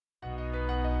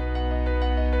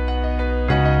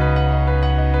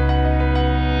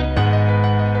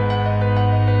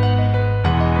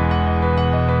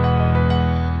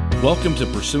Welcome to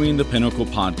Pursuing the Pinnacle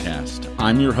podcast.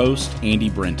 I'm your host,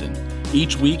 Andy Brenton.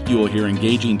 Each week, you will hear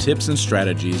engaging tips and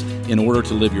strategies in order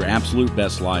to live your absolute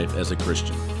best life as a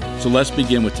Christian. So let's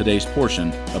begin with today's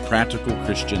portion of Practical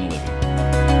Christian Living.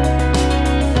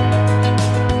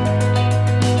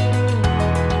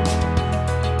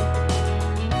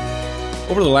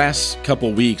 Over the last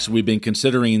couple weeks, we've been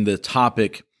considering the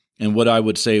topic, and what I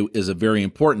would say is a very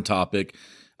important topic,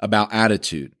 about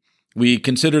attitude. We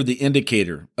considered the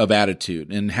indicator of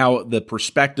attitude and how the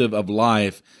perspective of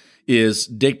life is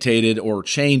dictated or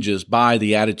changes by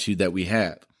the attitude that we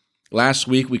have. Last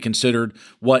week, we considered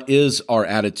what is our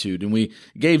attitude, and we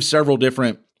gave several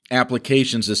different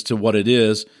applications as to what it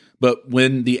is. But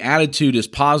when the attitude is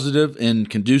positive and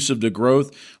conducive to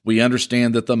growth, we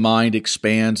understand that the mind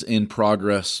expands and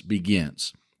progress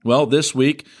begins. Well, this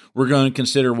week, we're going to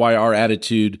consider why our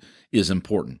attitude is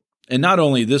important. And not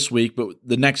only this week, but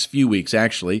the next few weeks,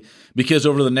 actually, because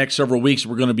over the next several weeks,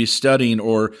 we're going to be studying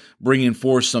or bringing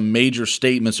forth some major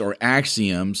statements or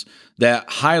axioms that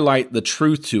highlight the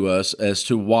truth to us as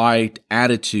to why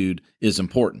attitude is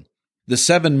important. The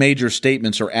 7 major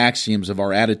statements or axioms of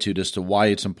our attitude as to why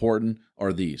it's important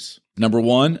are these. Number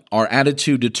 1, our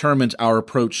attitude determines our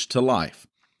approach to life.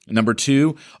 Number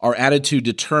 2, our attitude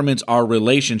determines our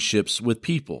relationships with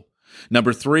people.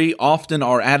 Number 3, often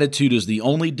our attitude is the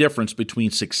only difference between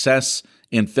success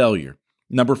and failure.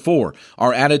 Number 4,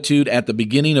 our attitude at the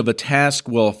beginning of a task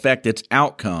will affect its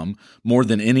outcome more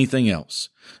than anything else.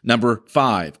 Number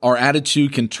 5, our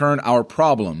attitude can turn our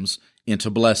problems into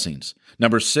blessings.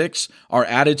 Number 6, our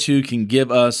attitude can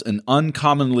give us an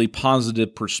uncommonly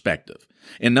positive perspective.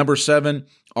 And number 7,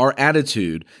 our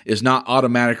attitude is not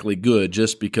automatically good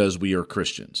just because we are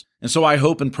Christians. And so I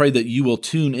hope and pray that you will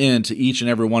tune in to each and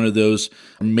every one of those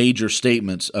major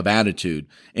statements of attitude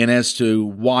and as to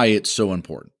why it's so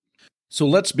important. So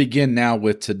let's begin now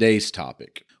with today's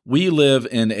topic. We live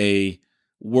in a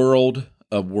world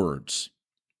of words.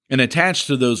 And attached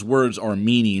to those words are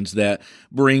meanings that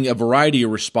bring a variety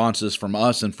of responses from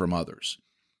us and from others.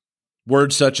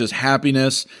 Words such as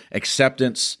happiness,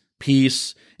 acceptance,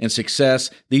 peace, and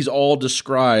success, these all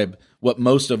describe what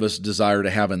most of us desire to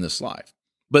have in this life.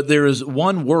 But there is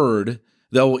one word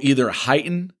that will either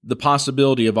heighten the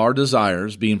possibility of our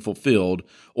desires being fulfilled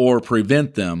or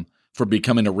prevent them from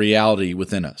becoming a reality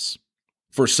within us.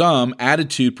 For some,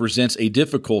 attitude presents a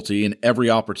difficulty in every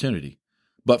opportunity,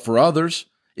 but for others,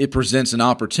 it presents an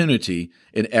opportunity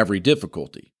in every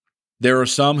difficulty. There are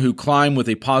some who climb with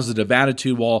a positive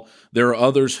attitude, while there are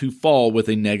others who fall with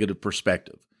a negative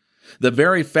perspective. The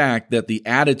very fact that the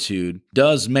attitude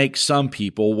does make some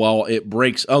people while it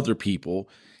breaks other people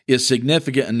is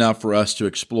significant enough for us to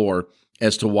explore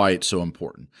as to why it's so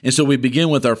important. And so we begin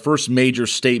with our first major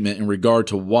statement in regard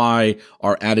to why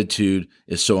our attitude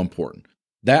is so important.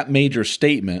 That major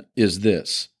statement is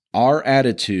this: our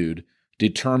attitude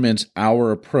determines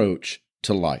our approach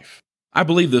to life. I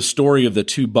believe the story of the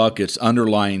 2 buckets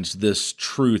underlines this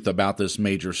truth about this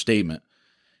major statement.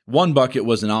 One bucket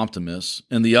was an optimist,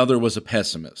 and the other was a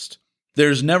pessimist.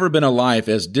 "There's never been a life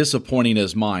as disappointing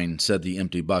as mine," said the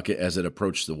empty bucket as it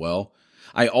approached the well.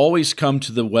 "I always come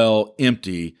to the well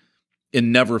empty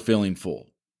and never feeling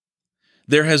full."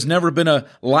 "There has never been a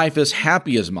life as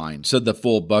happy as mine," said the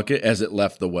full bucket as it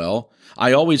left the well.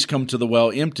 "I always come to the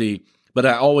well empty, but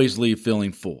I always leave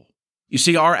feeling full." You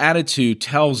see, our attitude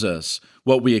tells us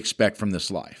what we expect from this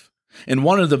life. And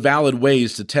one of the valid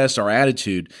ways to test our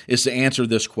attitude is to answer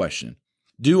this question: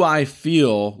 do I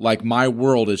feel like my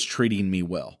world is treating me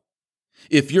well?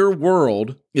 If your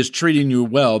world is treating you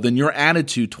well, then your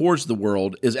attitude towards the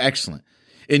world is excellent,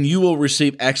 and you will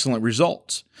receive excellent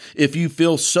results. If you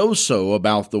feel so-so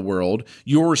about the world,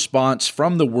 your response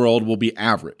from the world will be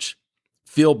average.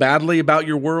 Feel badly about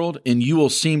your world, and you will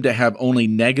seem to have only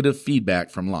negative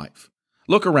feedback from life.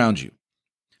 Look around you.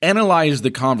 Analyze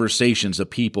the conversations of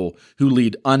people who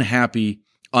lead unhappy,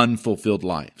 unfulfilled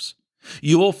lives.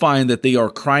 You will find that they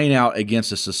are crying out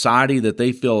against a society that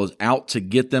they feel is out to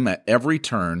get them at every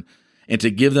turn and to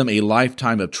give them a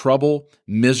lifetime of trouble,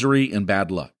 misery, and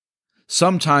bad luck.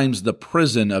 Sometimes the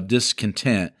prison of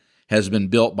discontent has been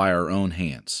built by our own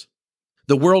hands.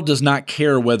 The world does not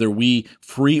care whether we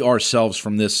free ourselves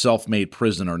from this self-made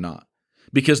prison or not,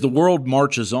 because the world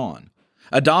marches on.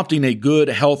 Adopting a good,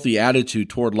 healthy attitude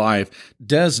toward life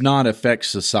does not affect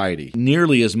society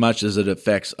nearly as much as it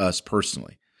affects us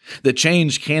personally. The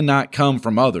change cannot come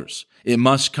from others. It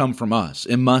must come from us.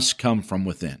 It must come from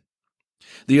within.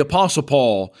 The Apostle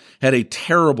Paul had a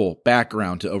terrible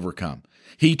background to overcome.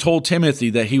 He told Timothy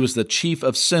that he was the chief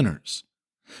of sinners.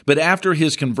 But after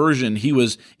his conversion, he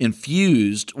was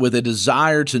infused with a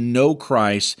desire to know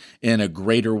Christ in a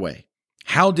greater way.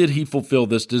 How did he fulfill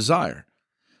this desire?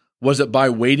 Was it by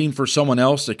waiting for someone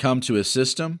else to come to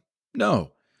assist him?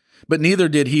 No. But neither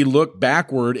did he look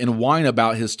backward and whine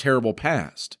about his terrible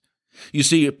past. You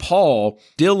see, Paul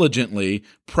diligently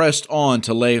pressed on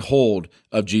to lay hold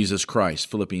of Jesus Christ,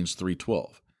 Philippians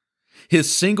 3:12.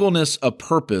 His singleness of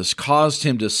purpose caused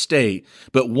him to state,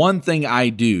 "But one thing I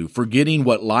do, forgetting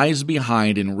what lies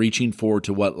behind and reaching forward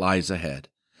to what lies ahead.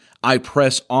 I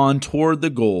press on toward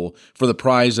the goal for the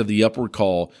prize of the upward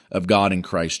call of God in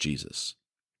Christ Jesus."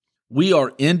 We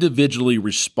are individually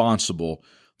responsible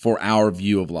for our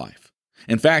view of life.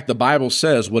 In fact, the Bible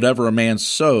says, "Whatever a man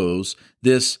sows,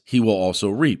 this he will also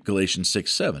reap," Galatians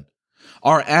 6:7.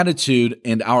 Our attitude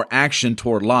and our action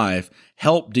toward life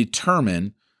help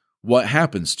determine what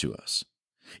happens to us.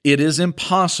 It is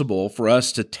impossible for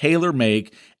us to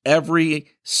tailor-make every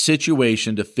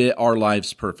situation to fit our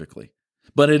lives perfectly,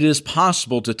 but it is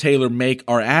possible to tailor-make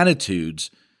our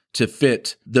attitudes to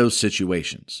fit those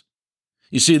situations.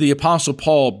 You see, the Apostle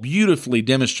Paul beautifully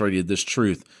demonstrated this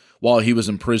truth while he was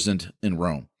imprisoned in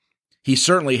Rome. He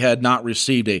certainly had not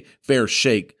received a fair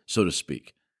shake, so to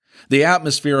speak. The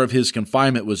atmosphere of his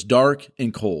confinement was dark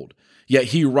and cold, yet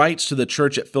he writes to the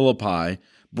church at Philippi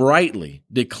brightly,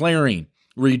 declaring,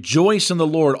 "Rejoice in the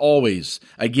Lord always.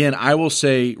 Again, I will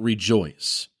say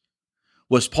rejoice."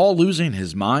 Was Paul losing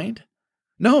his mind?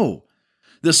 No.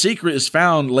 The secret is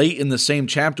found late in the same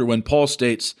chapter when Paul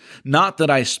states, "Not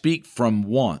that I speak from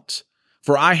want,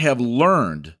 for I have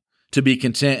learned to be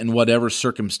content in whatever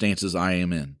circumstances I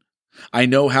am in. I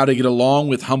know how to get along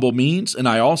with humble means, and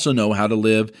I also know how to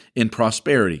live in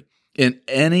prosperity. In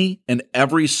any and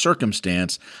every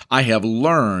circumstance, I have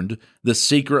learned the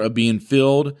secret of being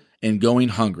filled and going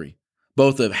hungry,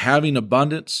 both of having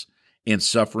abundance and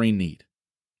suffering need."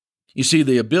 You see,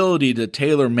 the ability to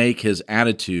tailor-make his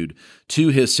attitude to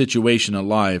his situation in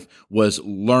life was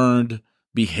learned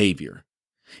behavior.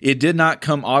 It did not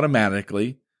come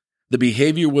automatically. The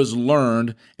behavior was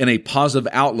learned, and a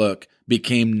positive outlook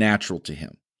became natural to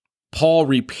him. Paul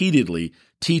repeatedly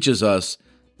teaches us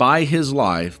by his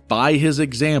life, by his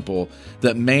example,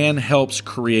 that man helps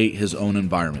create his own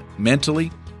environment, mentally,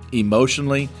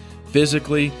 emotionally,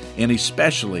 physically, and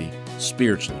especially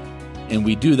spiritually. And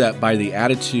we do that by the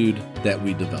attitude that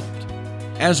we developed.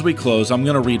 As we close, I'm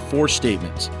going to read 4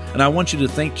 statements, and I want you to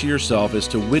think to yourself as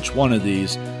to which one of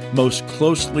these most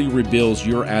closely reveals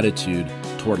your attitude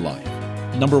toward life.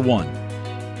 Number 1,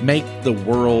 make the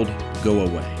world go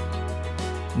away.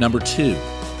 Number 2,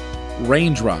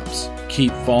 raindrops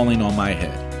keep falling on my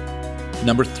head.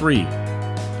 Number 3,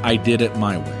 I did it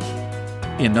my way.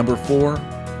 And number 4,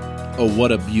 oh,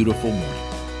 what a beautiful morning.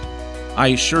 I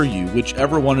assure you,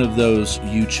 whichever one of those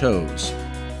you chose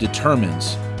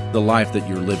determines the life that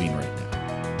you're living right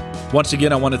now. Once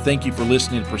again, I want to thank you for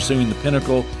listening to Pursuing the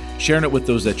Pinnacle, sharing it with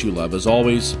those that you love. As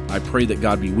always, I pray that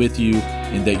God be with you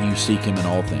and that you seek Him in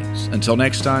all things. Until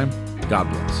next time, God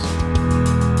bless.